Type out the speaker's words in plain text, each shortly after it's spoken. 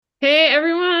Hey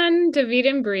everyone, David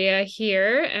and Bria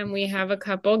here, and we have a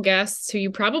couple guests who you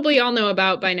probably all know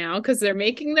about by now because they're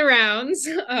making the rounds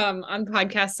on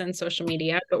podcasts and social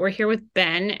media. But we're here with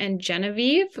Ben and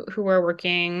Genevieve, who are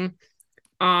working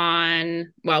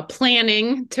on, well,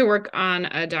 planning to work on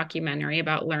a documentary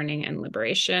about learning and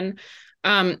liberation.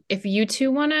 If you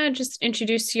two want to just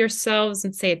introduce yourselves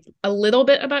and say a little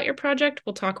bit about your project,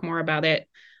 we'll talk more about it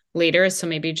later. So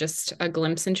maybe just a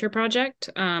glimpse into your project.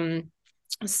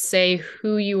 Say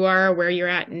who you are, where you're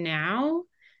at now,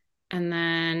 and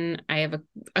then I have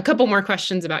a couple more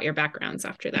questions about your backgrounds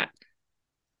after that.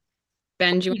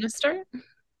 Ben, do you want to start?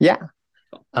 Yeah.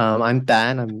 Cool. I'm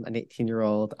Ben. I'm an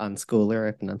 18-year-old unschooler.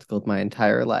 I've been unschooled my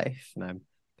entire life, and I'm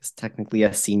just technically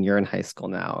a senior in high school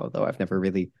now, although I've never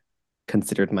really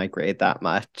considered my grade that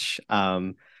much.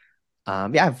 Yeah,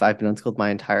 I've been unschooled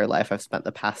my entire life. I've spent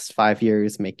the past 5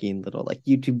 years making little like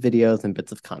YouTube videos and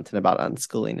bits of content about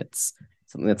unschooling. It's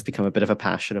something that's become a bit of a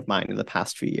passion of mine in the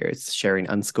past few years, sharing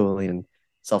unschooling and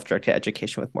self-directed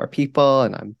education with more people.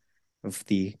 And I'm of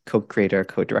the co-creator,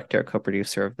 co-director,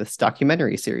 co-producer of this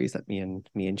documentary series that me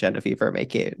and Genevieve are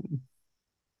making.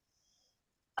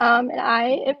 And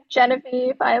I am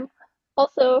Genevieve. I'm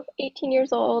also 18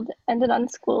 years old and an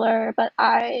unschooler, but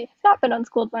I have not been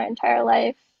unschooled my entire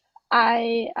life.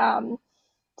 I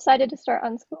decided to start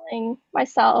unschooling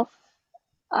myself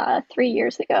 3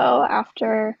 years ago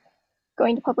after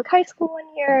going to public high school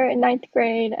 1 year in ninth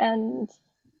grade and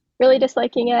really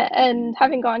disliking it, and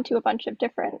having gone to a bunch of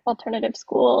different alternative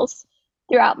schools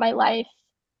throughout my life.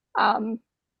 Um,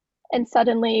 and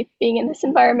suddenly being in this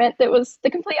environment that was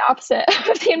the complete opposite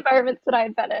of the environments that I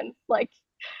had been in, like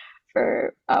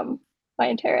for my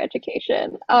entire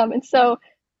education. And so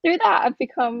through that, I've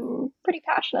become pretty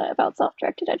passionate about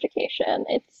self-directed education.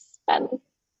 It's been,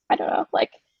 I don't know,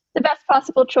 like the best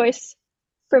possible choice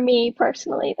for me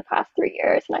personally the past 3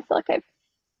 years, and I feel like I've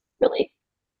really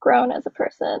grown as a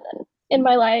person and in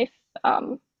my life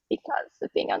because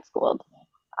of being unschooled.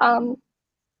 Um,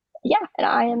 yeah, and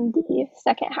I am the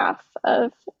second half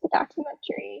of the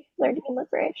documentary Learning and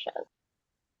Liberation.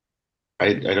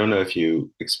 I don't know if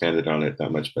you expanded on it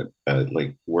that much, but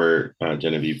like where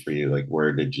Genevieve, for you, like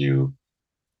where did you,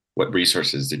 what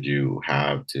resources did you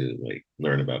have to like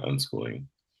learn about unschooling?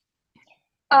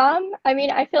 I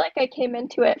mean, I feel like I came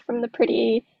into it from the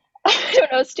pretty, I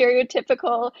don't know,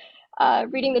 stereotypical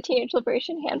reading the Teenage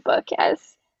Liberation Handbook as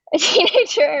a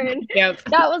teenager. And Yep.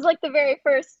 that was like the very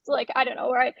first, like, I don't know,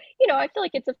 where I feel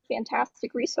like it's a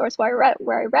fantastic resource where I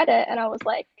read it and I was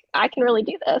like, I can really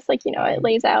do this. Like, it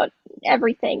lays out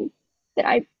everything that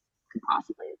I could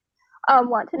possibly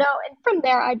want to know. And from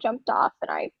there, I jumped off and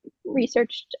I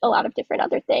researched a lot of different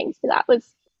other things. So that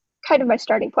was kind of my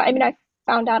starting point. I mean, I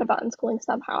found out about unschooling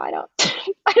somehow. I don't,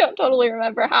 I don't totally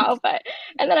remember how, but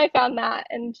and then I found that,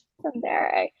 and from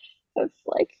there, I have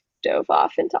like dove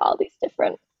off into all these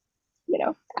different,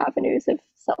 avenues of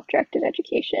self-directed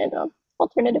education,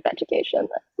 alternative education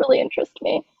that really interest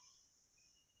me.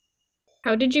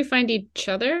 How did you find each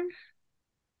other?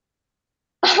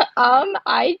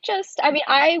 I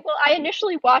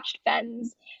initially watched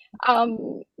Ben's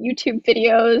YouTube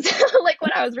videos like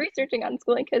when I was researching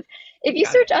unschooling, because if you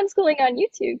Got it. search unschooling on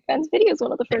YouTube, Ben's video is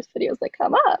one of the first videos that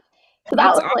come up. So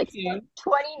that That's was like awesome.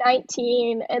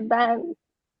 2019, and then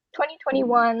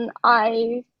 2021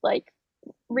 I like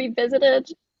revisited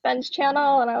Ben's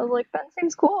channel and I was like, Ben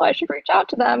seems cool, I should reach out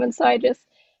to them. And so I just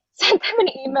sent them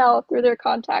an email through their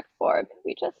contact form and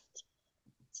we just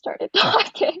started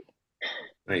talking.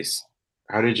 Nice.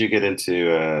 How did you get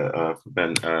into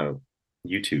Ben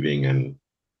YouTubing and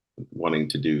wanting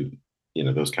to do,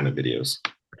 those kind of videos?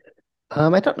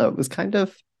 I don't know. It was kind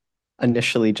of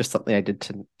initially just something I did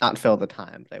to not fill the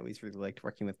time, but I always really liked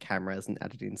working with cameras and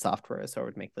editing software. So I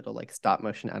would make little like stop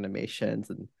motion animations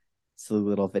and silly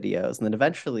little videos. And then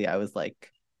eventually I was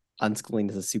like, unschooling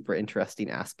is a super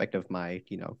interesting aspect of my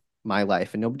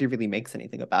life. And nobody really makes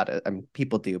anything about it. I mean,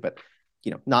 people do, but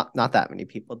not that many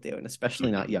people do, and especially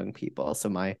not Mhm. young people. So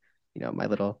my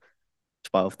little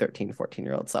 12, 13,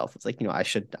 14-year-old self was like, I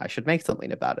should make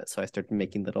something about it. So I started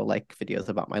making little like videos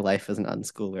about my life as an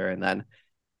unschooler. And then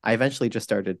I eventually just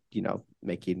started,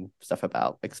 making stuff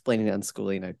about explaining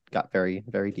unschooling. I got very,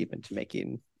 very deep into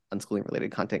making unschooling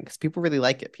related content because people really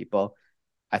like it. People,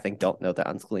 I think, don't know that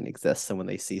unschooling exists. And when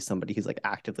they see somebody who's like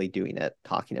actively doing it,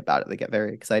 talking about it, they get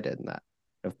very excited. And that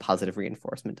positive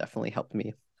reinforcement definitely helped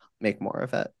me make more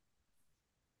of it.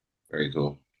 Very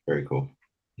cool. Very cool.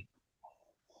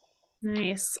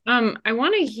 Nice. I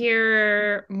want to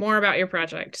hear more about your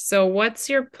project. So what's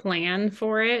your plan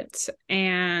for it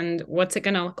and what's it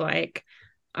going to look like?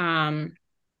 Um,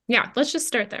 yeah, let's just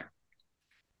start there.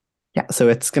 Yeah, so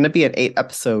it's going to be an 8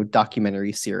 episode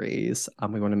documentary series.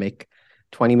 We want to make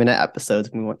 20-minute episodes.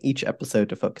 We want each episode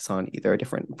to focus on either a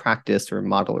different practice or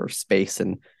model or space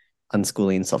and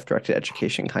unschooling, self-directed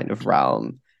education kind of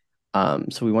realm.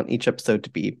 So we want each episode to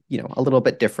be, a little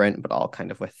bit different, but all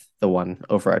kind of with the one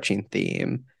overarching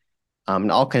theme. And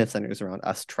all kind of centers around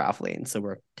us traveling. So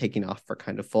we're taking off for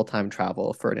kind of full-time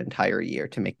travel for an entire year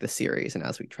to make the series. And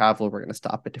as we travel, we're going to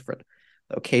stop at different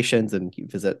locations and you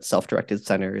visit self-directed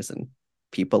centers and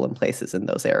people and places in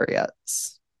those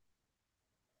areas.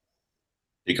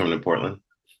 You coming to Portland?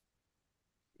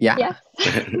 Yeah.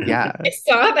 Yes. Yeah. I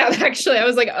saw that actually. I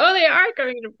was like, oh, they are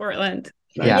coming to Portland.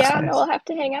 Yeah. Yeah, no, we'll have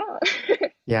to hang out.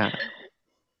 Yeah.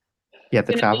 Yeah,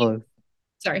 the travel.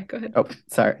 Sorry, go ahead. Oh,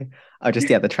 sorry.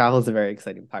 The travel is a very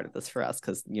exciting part of this for us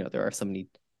because, there are so many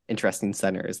interesting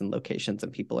centers and locations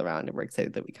and people around, and we're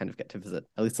excited that we kind of get to visit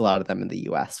at least a lot of them in the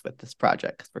US with this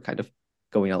project because we're kind of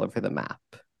going all over the map.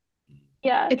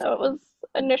 Yeah, so it was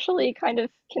initially kind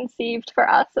of conceived for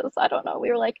us as, I don't know,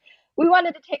 we were like, we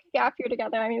wanted to take a gap year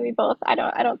together. I mean, we both, I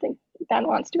don't think Ben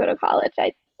wants to go to college.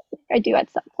 I do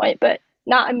at some point, but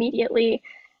not immediately.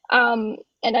 And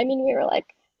I mean, we were like,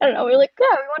 I don't know, we were like,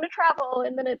 yeah, we want to travel.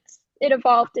 And then it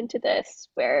evolved into this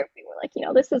where we were like,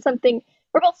 this is something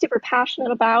we're both super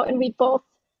passionate about, and we both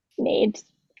made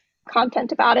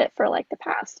content about it for like the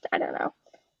past, I don't know,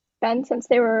 Ben since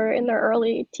they were in their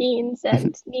early teens,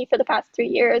 and me for the past 3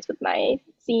 years with my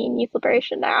zine Youth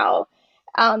Liberation Now.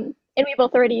 And we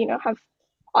both already, have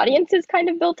audiences kind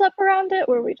of built up around it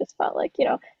where we just felt like,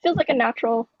 feels like a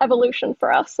natural evolution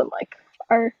for us and like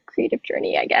our creative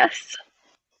journey, I guess.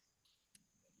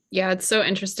 Yeah, it's so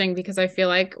interesting because I feel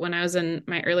like when I was in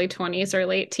my early 20s or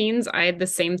late teens, I had the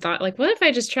same thought, like, what if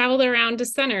I just traveled around to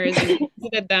centers and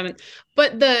visited them?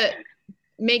 But the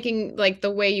making like the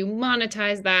way you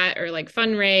monetize that or like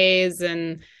fundraise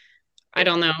and I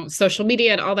don't know, social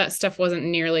media and all that stuff wasn't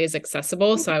nearly as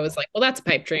accessible. So I was like, well, that's a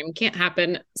pipe dream. Can't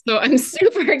happen. So I'm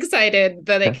super excited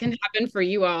that it can happen for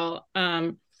you all.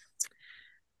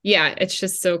 Yeah, it's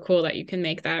just so cool that you can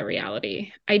make that a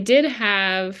reality.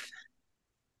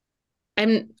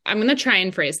 I'm going to try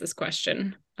and phrase this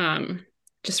question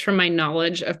just from my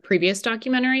knowledge of previous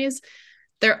documentaries.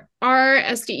 There are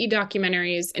SDE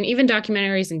documentaries and even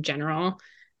documentaries in general.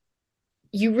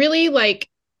 You really like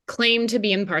claim to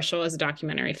be impartial as a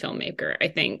documentary filmmaker. I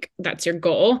think that's your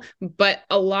goal, but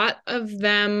a lot of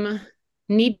them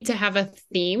need to have a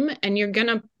theme and you're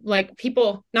gonna like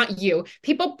people, not you,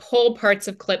 people pull parts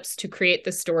of clips to create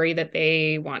the story that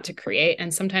they want to create.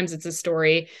 And sometimes it's a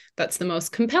story that's the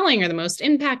most compelling or the most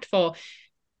impactful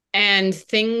and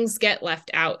things get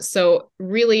left out. So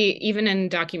really, even in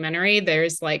documentary,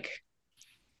 there's like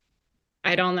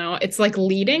I don't know. It's like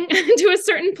leading to a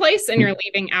certain place and you're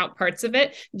leaving out parts of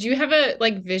it. Do you have a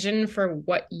like vision for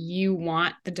what you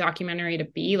want the documentary to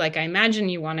be? Like I imagine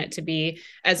you want it to be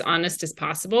as honest as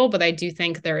possible, but I do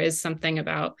think there is something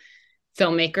about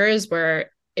filmmakers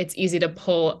where it's easy to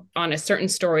pull on a certain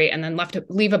story and then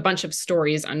leave a bunch of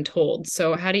stories untold.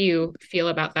 So how do you feel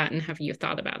about that and have you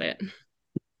thought about it?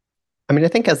 I mean, I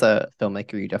think as a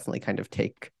filmmaker, you definitely kind of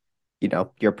take,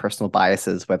 your personal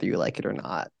biases, whether you like it or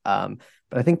not. But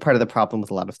I think part of the problem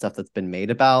with a lot of stuff that's been made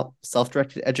about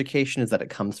self-directed education is that it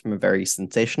comes from a very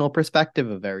sensational perspective,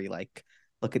 a very like,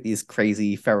 look at these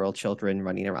crazy feral children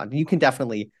running around. And you can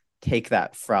definitely take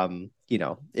that from,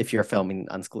 if you're filming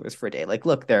unschoolers for a day, like,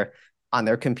 look, they're on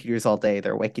their computers all day,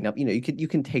 they're waking up, you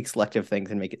can take selective things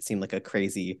and make it seem like a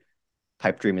crazy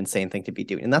pipe dream insane thing to be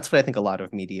doing. And that's what I think a lot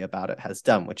of media about it has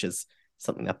done, which is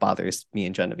something that bothers me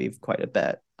and Genevieve quite a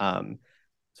bit.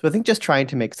 So I think just trying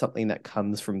to make something that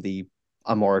comes from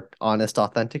a more honest,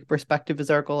 authentic perspective is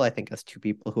our goal. I think as two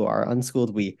people who are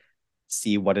unschooled, we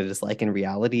see what it is like in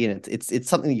reality, and it's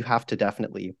something you have to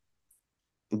definitely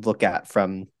look at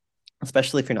from,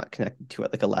 especially if you're not connected to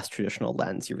it like a less traditional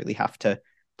lens. You really have to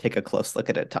take a close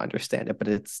look at it to understand it. But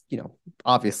it's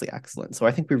obviously excellent. So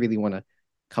I think we really want to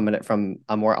come at it from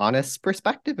a more honest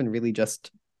perspective and really just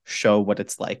show what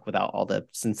it's like without all the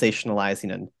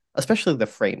sensationalizing and especially the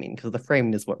framing, because the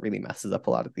framing is what really messes up a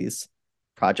lot of these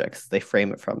projects. They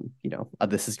frame it from,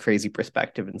 this is crazy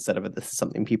perspective instead of this is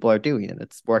something people are doing and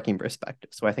it's working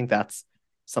perspective. So I think that's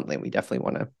something we definitely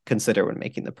want to consider when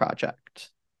making the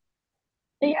project.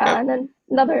 Yeah, and then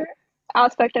another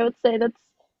aspect I would say that's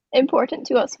important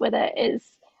to us with it is,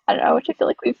 I don't know, which I feel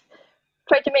like we've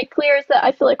tried to make clear is that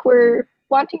I feel like we're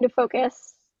wanting to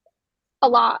focus a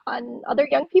lot on other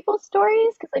young people's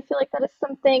stories because I feel like that is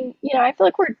something, I feel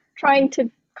like we're trying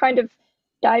to kind of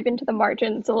dive into the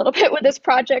margins a little bit with this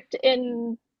project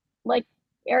in like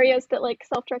areas that like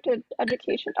self-directed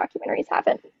education documentaries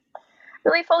haven't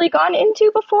really fully gone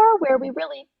into before, where we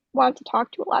really want to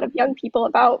talk to a lot of young people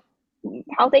about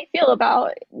how they feel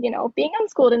about, being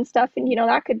unschooled and stuff. And,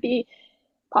 that could be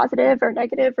positive or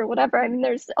negative or whatever. I mean,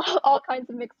 there's all kinds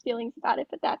of mixed feelings about it,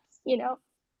 but that's,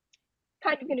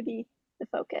 kind of going to be the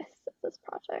focus of this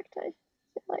project, I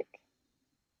feel like.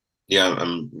 Yeah,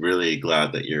 I'm really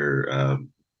glad that you're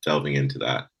delving into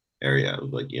that area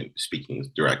of like speaking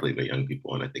directly to young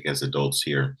people. And I think as adults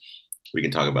here, we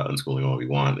can talk about unschooling all we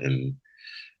want, and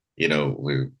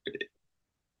we're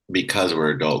because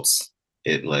we're adults,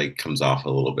 it like comes off a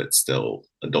little bit still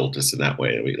adultist in that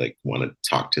way. We like want to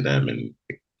talk to them and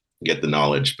get the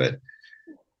knowledge, but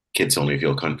kids only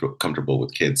feel comfortable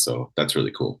with kids, so that's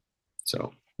really cool.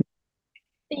 So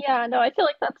Yeah, no, I feel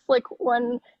like that's like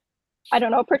one, I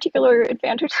don't know, particular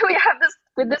advantage we have this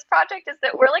with this project is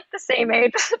that we're like the same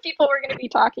age as the people we're going to be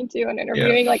talking to and yeah,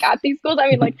 interviewing like at these schools. I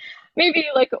mean, like maybe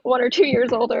like 1 or 2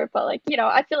 years older, but like,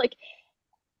 I feel like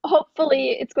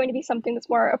hopefully it's going to be something that's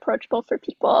more approachable for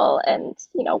people and,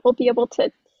 we'll be able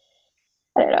to,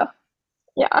 I don't know.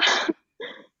 Yeah.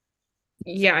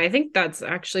 Yeah, I think that's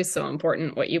actually so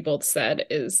important what you both said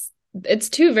is it's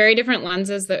two very different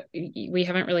lenses that we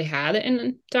haven't really had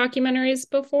in documentaries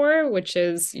before, which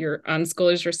is you're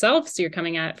unschoolers yourself, so you're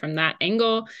coming at it from that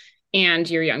angle, and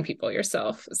you're young people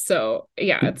yourself. So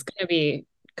yeah, it's going to be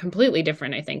completely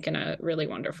different, I think, in a really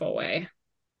wonderful way.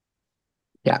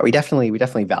 Yeah, we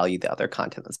definitely value the other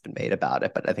content that's been made about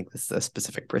it, but I think this is a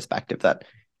specific perspective that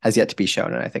has yet to be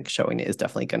shown, and I think showing it is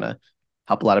definitely going to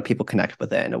help a lot of people connect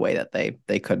with it in a way that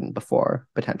they couldn't before,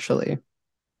 potentially.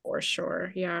 For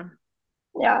sure. Yeah.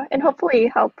 Yeah. And hopefully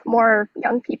help more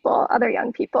young people, other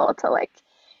young people to like,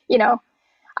 you know,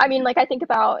 I mean, like I think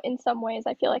about in some ways,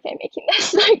 I feel like I'm making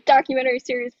this like documentary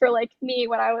series for like me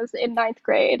when I was in ninth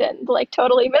grade and like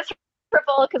totally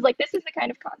miserable because like this is the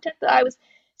kind of content that I was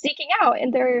seeking out.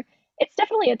 And it's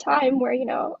definitely a time where,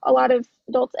 a lot of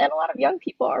adults and a lot of young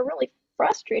people are really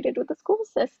frustrated with the school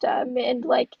system and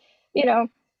like, you know,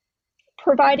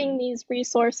 providing these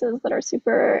resources that are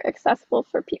super accessible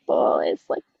for people is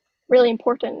like really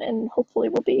important and hopefully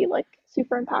will be like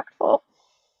super impactful.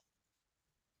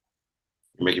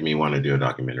 you're making me want to do a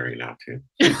documentary now too.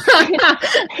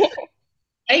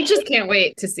 I just can't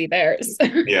wait to see theirs.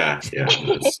 Yeah,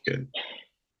 that's good.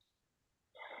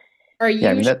 Are Yeah,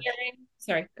 I you mean that. sharing?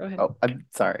 Sorry, go ahead. Oh, I'm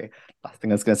sorry. Last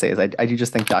thing I was going to say is I do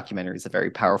just think documentary is a very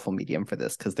powerful medium for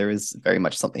this because there is very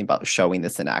much something about showing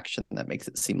this in action that makes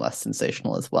it seem less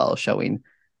sensational as well. Showing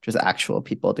just actual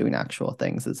people doing actual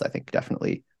things is, I think,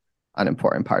 definitely an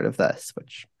important part of this,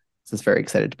 which is just very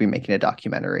excited to be making a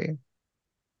documentary.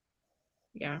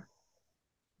 Yeah.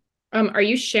 Are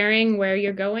you sharing where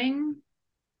you're going,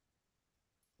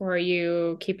 or are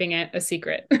you keeping it a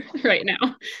secret right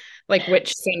now? Like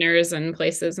which centers and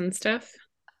places and stuff?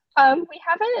 We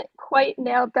haven't quite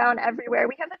nailed down everywhere.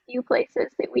 We have a few places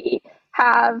that we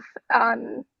have,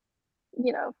 um,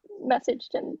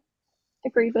 messaged and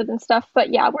agreed with and stuff.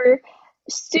 But yeah,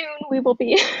 we will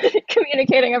be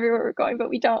communicating everywhere we're going, but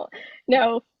we don't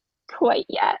know quite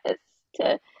yet as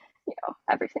to,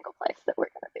 every single place that we're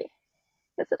going to be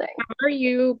visiting. How are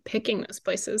you picking those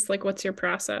places? Like, what's your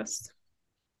process?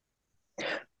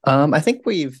 I think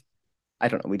I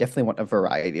don't know, we definitely want a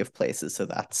variety of places, so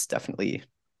that's definitely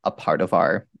a part of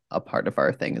our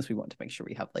thing is we want to make sure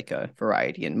we have like a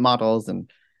variety in models and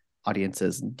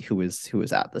audiences and who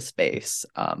is at the space.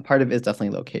 Part of it is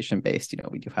definitely location based.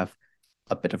 We do have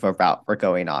a bit of a route we're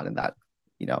going on, and that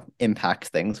impacts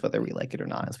things whether we like it or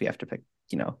not, as we have to pick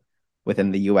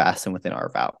within the U.S. and within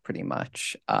our route pretty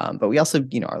much. But we also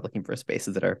are looking for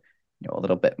spaces that are a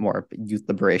little bit more youth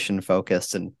liberation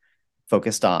focused and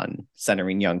focused on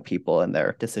centering young people and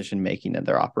their decision making and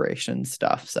their operation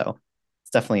stuff. So it's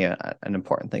definitely an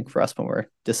important thing for us when we're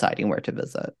deciding where to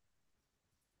visit.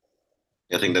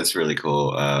 I think that's really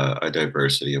cool. A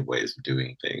diversity of ways of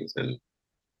doing things, and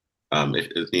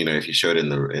if you show it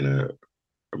in a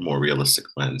more realistic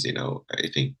lens, I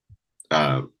think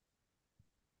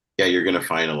yeah, you're gonna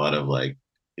find a lot of like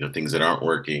things that aren't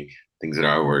working, things that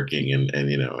are working, and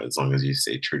as long as you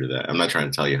stay true to that. I'm not trying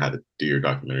to tell you how to do your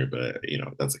documentary, but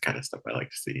that's the kind of stuff I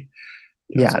like to see.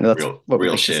 Yeah, Some no, that's real what we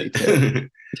real like to see shit. too.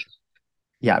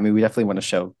 Yeah, I mean, we definitely want to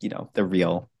show the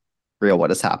real what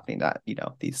is happening at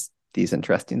these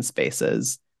interesting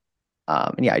spaces.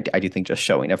 And yeah, I do think just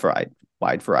showing a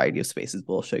wide variety of spaces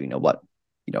will show what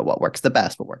works the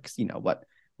best, what works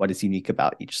what is unique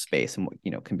about each space, and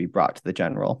what can be brought to the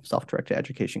general self-directed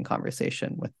education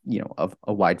conversation with of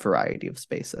a wide variety of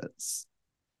spaces.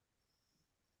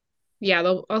 Yeah,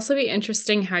 they'll also be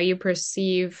interesting how you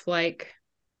perceive like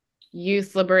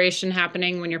youth liberation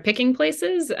happening when you're picking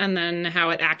places and then how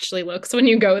it actually looks when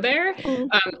you go there.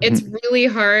 It's really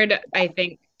hard, I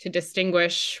think, to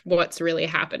distinguish what's really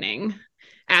happening.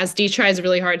 ASDE tries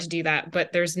really hard to do that,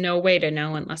 but there's no way to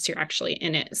know unless you're actually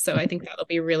in it. So I think that'll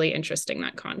be really interesting,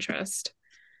 that contrast.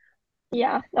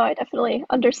 Yeah, no, I definitely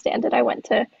understand it. I went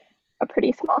to a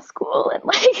pretty small school and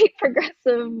like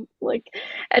progressive, like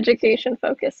education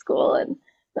focused school and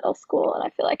middle school. And I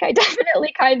feel like I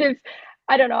definitely kind of,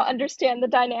 I don't know, understand the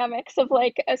dynamics of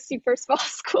like a super small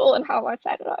school and how much,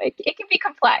 I don't know, it can be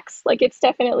complex. Like it's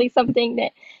definitely something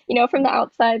that, from the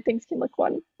outside, things can look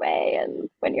one way. And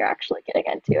when you're actually getting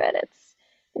into it,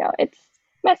 it's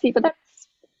messy, but that's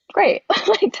great.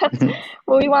 Like that's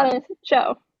what we want to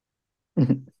show.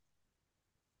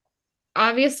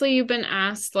 Obviously, you've been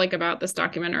asked like about this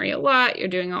documentary a lot. You're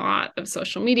doing a lot of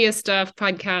social media stuff,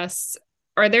 podcasts.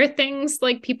 Are there things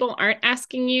like people aren't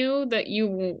asking you that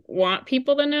you want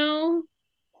people to know?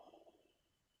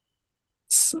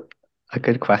 It's a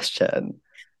good question.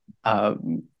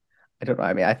 Um, I don't know.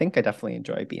 I mean, I think I definitely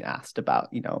enjoy being asked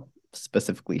about,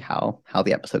 specifically how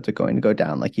the episodes are going to go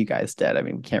down, like you guys did. I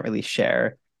mean, we can't really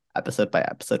share episode by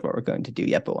episode what we're going to do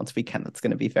yet, but once we can, it's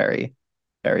going to be very,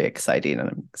 very exciting, and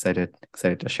I'm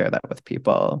excited to share that with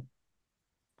people.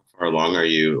 How long are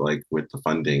you like with the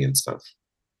funding and stuff?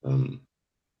 Um,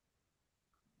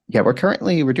 Yeah, we're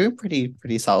doing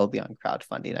pretty solidly on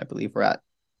crowdfunding. I believe we're at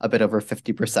a bit over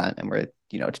 50%, and we're,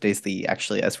 today's the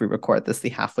actually as we record this, the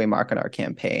halfway mark on our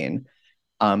campaign.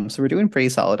 So we're doing pretty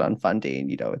solid on funding.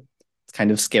 It's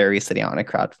kind of scary sitting on a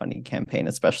crowdfunding campaign,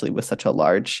 especially with such a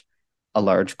large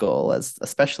goal, as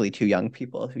especially two young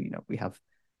people who, we have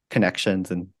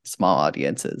connections and small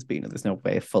audiences, but there's no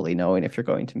way of fully knowing if you're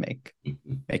going to make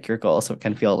your goal. So it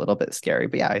can feel a little bit scary.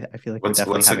 But yeah, I feel like we're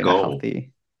definitely what's the having a goal?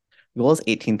 healthy goal is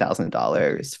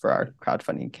 $18,000 for our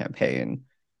crowdfunding campaign.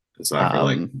 Is that for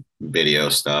like video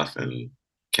stuff and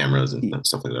cameras and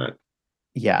stuff like that?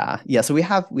 Yeah. So we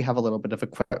have a little bit of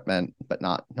equipment, but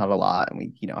not a lot, and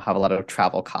we have a lot of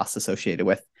travel costs associated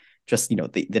with just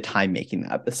the time making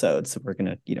the episode. So we're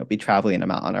gonna be traveling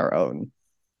them out on our own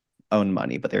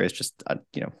money, but there is just a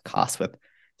cost with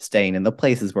staying in the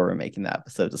places where we're making the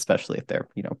episodes, especially if they're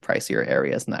pricier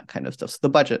areas and that kind of stuff. So the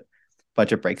budget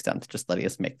breaks down to just letting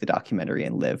us make the documentary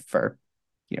and live for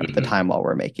the time while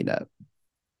we're making it.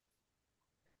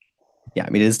 Yeah, I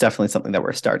mean, it is definitely something that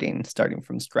we're starting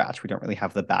from scratch. We don't really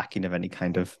have the backing of any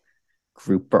kind of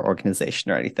group or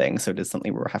organization or anything. So it is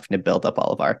something we're having to build up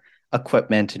all of our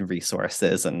equipment and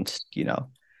resources. And,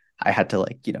 I had to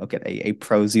get a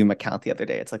pro Zoom account the other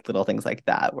day. It's like little things like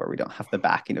that where we don't have the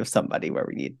backing of somebody, where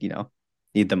we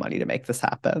need the money to make this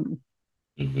happen.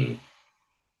 Mm-hmm. Yeah,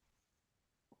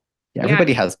 Yeah.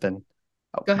 everybody has been.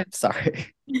 Oh, Go ahead.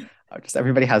 sorry. Just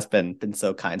everybody has been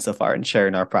so kind so far in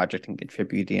sharing our project and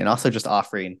contributing, and also just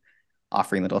offering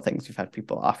little things. We've had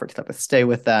people offer to let us stay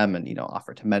with them, and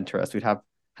offer to mentor us. We've had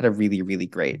a really, really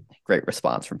great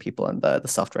response from people in the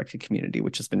self-directed community,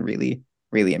 which has been really,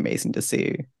 really amazing to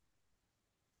see.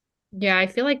 Yeah, I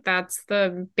feel like that's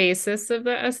the basis of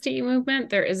the SDE movement.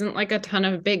 There isn't like a ton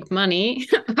of big money,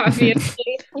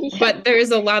 obviously, Yeah. but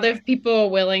there's a lot of people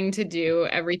willing to do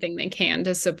everything they can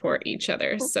to support each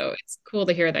other. So it's cool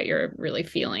to hear that you're really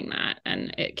feeling that,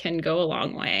 and it can go a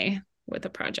long way with a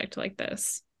project like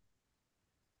this.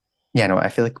 Yeah, no, I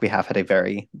feel like we have had a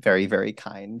very, very, very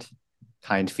kind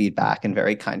feedback and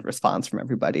very kind response from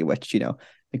everybody, which, I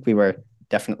think we were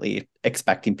definitely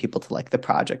expecting people to like the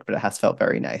project, but it has felt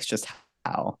very nice just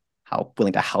how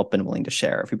willing to help and willing to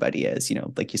share everybody is.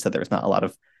 Like you said, there's not a lot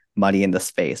of money in the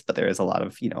space, but there is a lot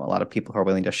of people who are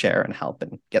willing to share and help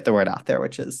and get the word out there,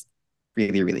 which is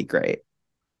really, really great.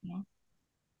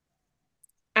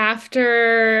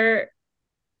 After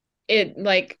it,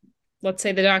 like, let's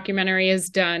say the documentary is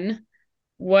done,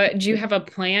 what do you have a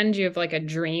plan? Do you have like a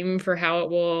dream for how it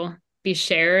will be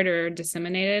shared or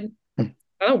disseminated?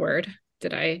 Oh, word.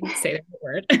 Did I say the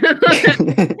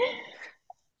word?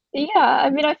 Yeah, I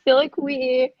mean, I feel like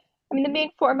the main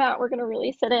format we're going to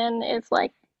release it in is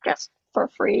like just for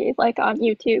free, like on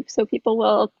YouTube. So people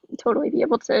will totally be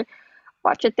able to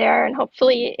watch it there, and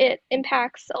hopefully it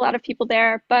impacts a lot of people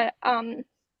there. But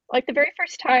like the very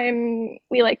first time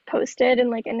we like posted and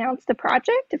like announced the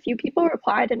project, a few people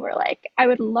replied and were like, I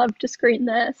would love to screen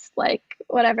this, like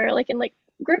whatever, like in like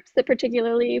groups that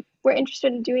particularly were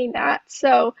interested in doing that.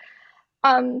 So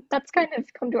that's kind of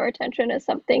come to our attention as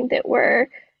something that we're,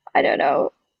 I don't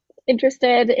know,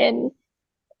 interested in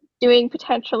doing,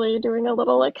 potentially doing a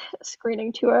little like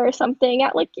screening tour or something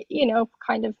at like,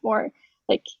 kind of more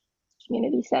like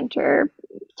community center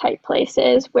type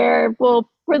places where we'll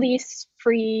release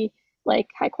free like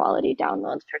high quality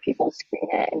downloads for people to screen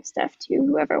it and stuff to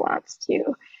whoever wants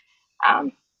to.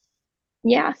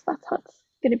 Yeah, so that's how it's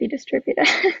going to be distributed.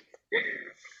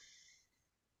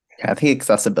 Yeah, I think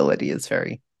accessibility is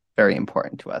very, very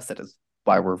important to us. That is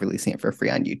why we're releasing it for free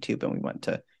on YouTube, and we want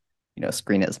to,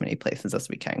 screen it as many places as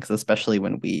we can. Because especially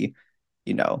when we,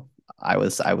 you know, I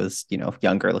was,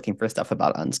 younger, looking for stuff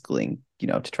about unschooling,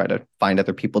 to try to find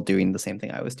other people doing the same thing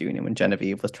I was doing. And when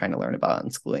Genevieve was trying to learn about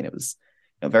unschooling, it was,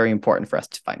 very important for us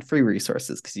to find free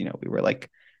resources because, we were like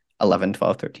 11,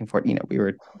 12, 13, 14, we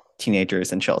were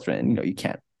teenagers and children, and, you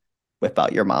can't whip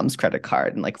out your mom's credit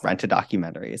card and like rent a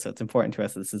documentary. So it's important to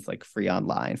us this is like free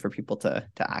online for people to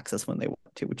access when they want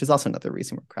to, which is also another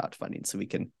reason we're crowdfunding, so we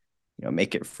can,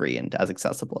 make it free and as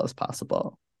accessible as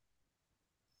possible.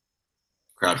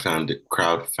 Oh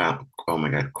my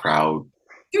God,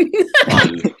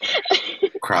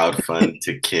 crowd fund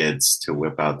to kids to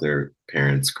whip out their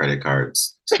parents' credit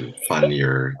cards to fund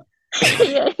your.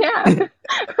 Yeah.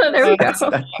 There we go. That's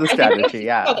the strategy.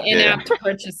 Yeah. Called in-app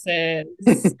purchases.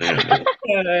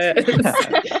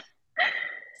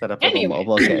 Set up Anyway. a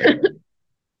mobile game.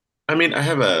 I mean, I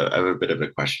have a bit of a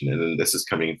question, and then this is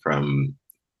coming from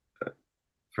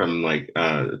like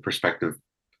the perspective,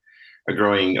 a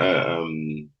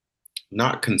growing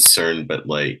not concern, but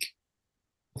like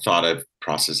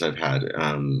process I've had,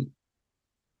 and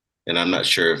I'm not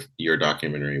sure if your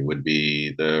documentary would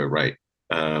be the right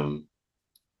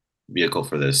vehicle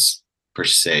for this per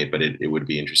se, but it would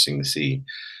be interesting to see,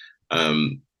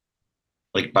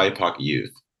 like BIPOC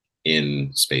youth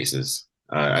in spaces.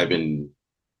 I've been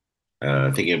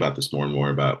thinking about this more and more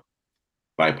about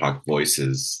BIPOC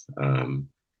voices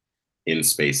in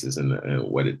spaces, and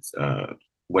what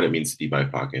it means to be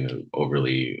BIPOC in an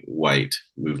overly white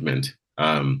movement.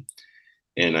 And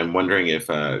I'm wondering if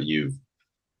you've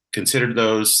considered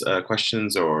those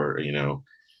questions, or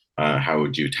how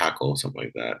would you tackle something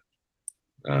like that?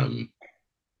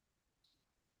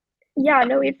 Yeah,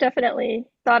 no, we've definitely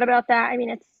thought about that. I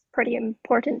mean, it's pretty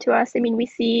important to us. I mean,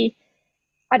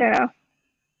 I don't know,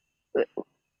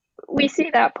 we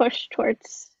see that push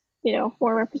towards,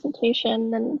 more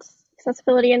representation and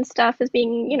accessibility and stuff as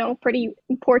being, pretty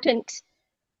important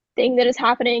thing that is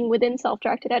happening within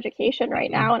self-directed education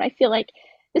right now. And I feel like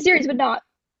the series would not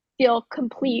feel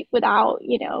complete without,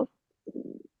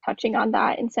 touching on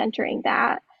that and centering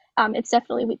that. It's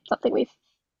definitely something we've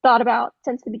thought about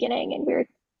since the beginning, and we're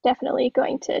definitely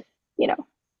going to,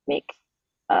 make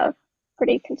a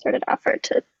pretty concerted effort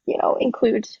to,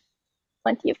 include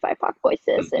plenty of BIPOC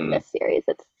voices in this series.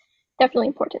 It's definitely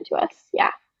important to us.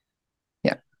 Yeah.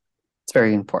 Yeah. It's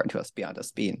very important to us beyond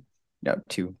us being,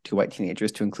 two white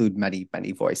teenagers, to include many,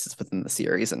 many voices within the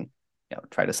series, and,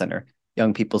 try to center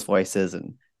young people's voices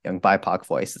and young BIPOC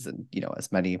voices, and,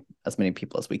 as many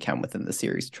people as we can within the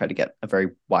series, try to get a very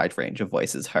wide range of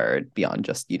voices heard beyond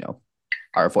just,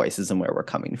 our voices and where we're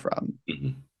coming from.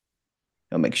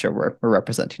 Make sure we're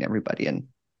representing everybody in,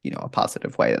 a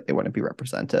positive way that they want to be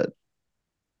represented.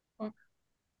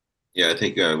 Yeah, I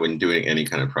think when doing any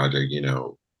kind of project,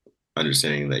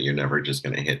 understanding that you're never just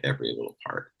going to hit every little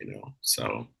part,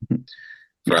 So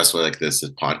for us, like this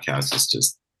podcast is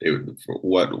just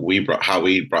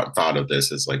thought of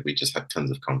this is like we just had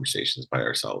tons of conversations by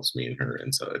ourselves, me and her,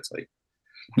 and so it's like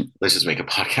let's just make a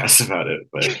podcast about it.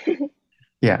 But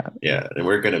yeah, and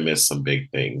we're gonna miss some big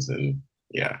things, and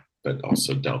but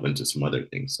also delve into some other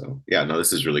things. So yeah, no,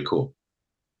 this is really cool.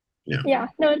 Yeah,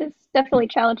 no, it is definitely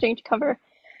challenging to cover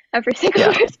every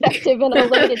single perspective in a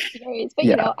limited series. But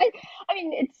I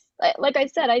mean, it's like I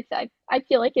said, I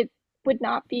feel like it would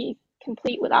not be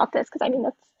complete without this, because I mean,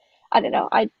 I don't know,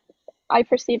 I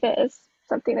perceive it as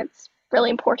something that's really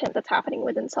important that's happening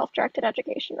within self-directed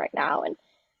education right now, and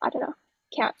I don't know,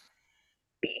 can't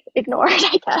be ignored,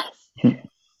 I guess.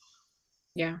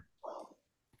 Yeah.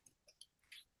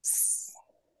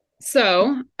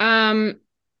 So,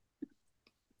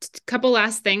 couple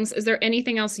last things. Is there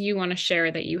anything else you want to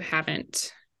share that you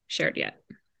haven't shared yet?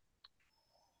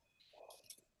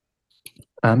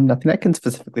 Nothing I can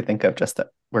specifically think of, just that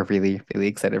we're really, really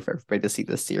excited for everybody to see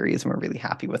this series, and we're really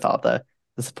happy with all the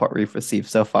support we've received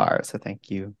so far. So thank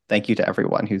you to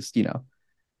everyone who's,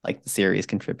 like the series,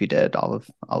 contributed, all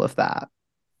of that.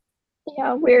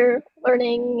 Yeah, we're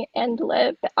learning and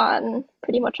live on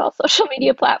pretty much all social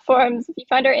media platforms. If you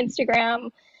find our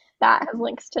Instagram, that has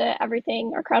links to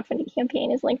everything. Our crowdfunding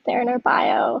campaign is linked there in our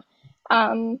bio.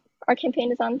 Our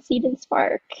campaign is on Seed and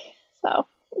Spark. So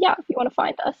yeah, if you want to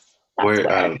find us, that's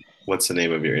where. What's the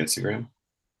name of your Instagram?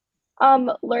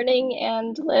 Learning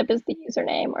and Lib is the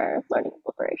username, or Learning and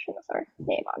Liberation is our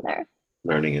name on there.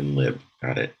 Learning and Lib,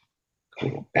 got it.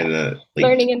 Cool. And like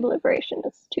learning and deliberation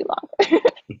is too long.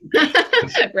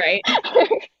 Right.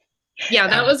 Yeah,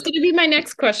 that was going to be my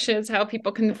next question is how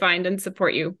people can find and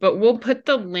support you. But we'll put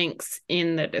the links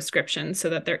in the description so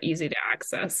that they're easy to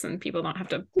access and people don't have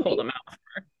to pull them out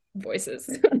for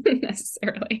voices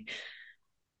necessarily.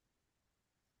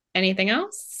 Anything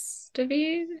else,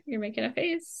 David? You're making a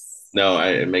face. No,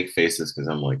 I make faces because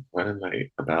I'm like, what am I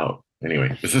about?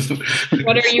 Anyway.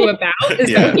 What are you about?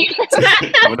 Yeah.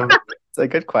 It's a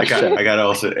good question. I got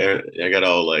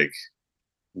all like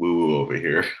woo woo over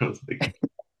here. I was like,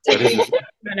 what is this?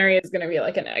 Documentary is going to be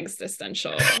like an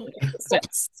existential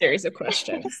series of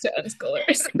questions to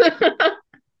unschoolers.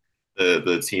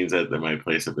 The teens at my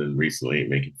place have been recently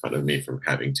making fun of me for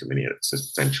having too many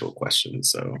existential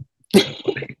questions. So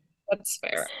that's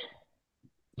fair.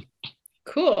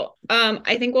 Cool.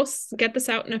 I think we'll get this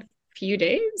out in a few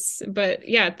days. But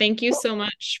yeah, thank you so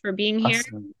much for being here.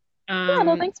 Awesome. Yeah,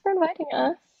 no, thanks for inviting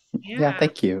us. Yeah,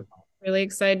 thank you. Really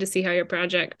excited to see how your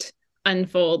project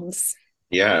unfolds.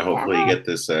 Yeah, hopefully you get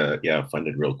this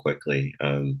funded real quickly.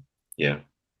 Yeah.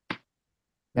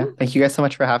 Yeah, thank you guys so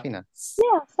much for having us.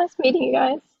 Yeah, it's nice meeting you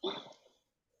guys.